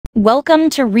Welcome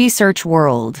to Research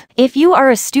World. If you are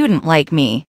a student like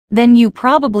me, then you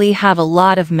probably have a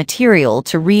lot of material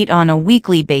to read on a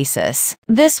weekly basis.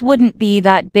 This wouldn't be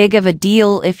that big of a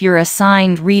deal if your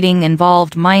assigned reading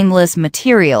involved mindless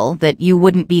material that you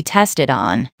wouldn't be tested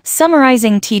on.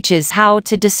 Summarizing teaches how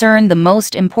to discern the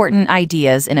most important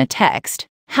ideas in a text,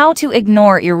 how to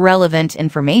ignore irrelevant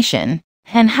information,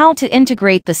 and how to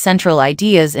integrate the central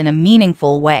ideas in a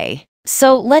meaningful way.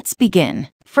 So let's begin.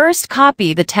 First,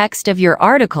 copy the text of your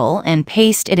article and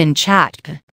paste it in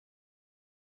chatgpt.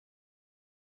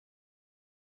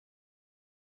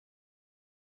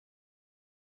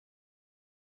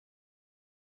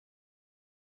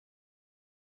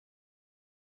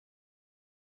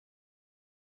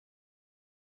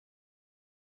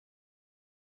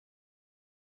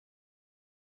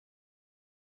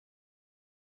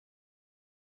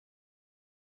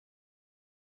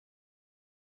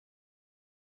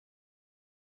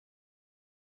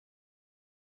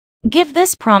 Give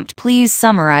this prompt: please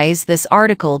summarize this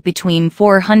article between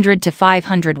 400 to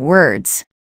 500 words.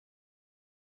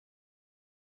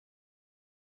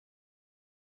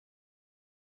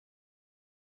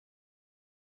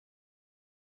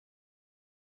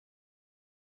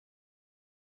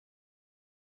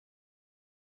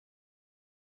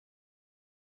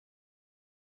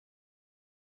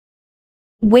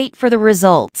 Wait for the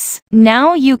results.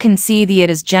 Now you can see that it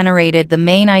has generated the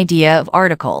main idea of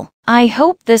article. I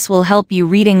hope this will help you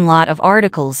reading lot of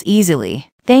articles easily.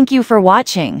 Thank you for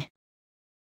watching.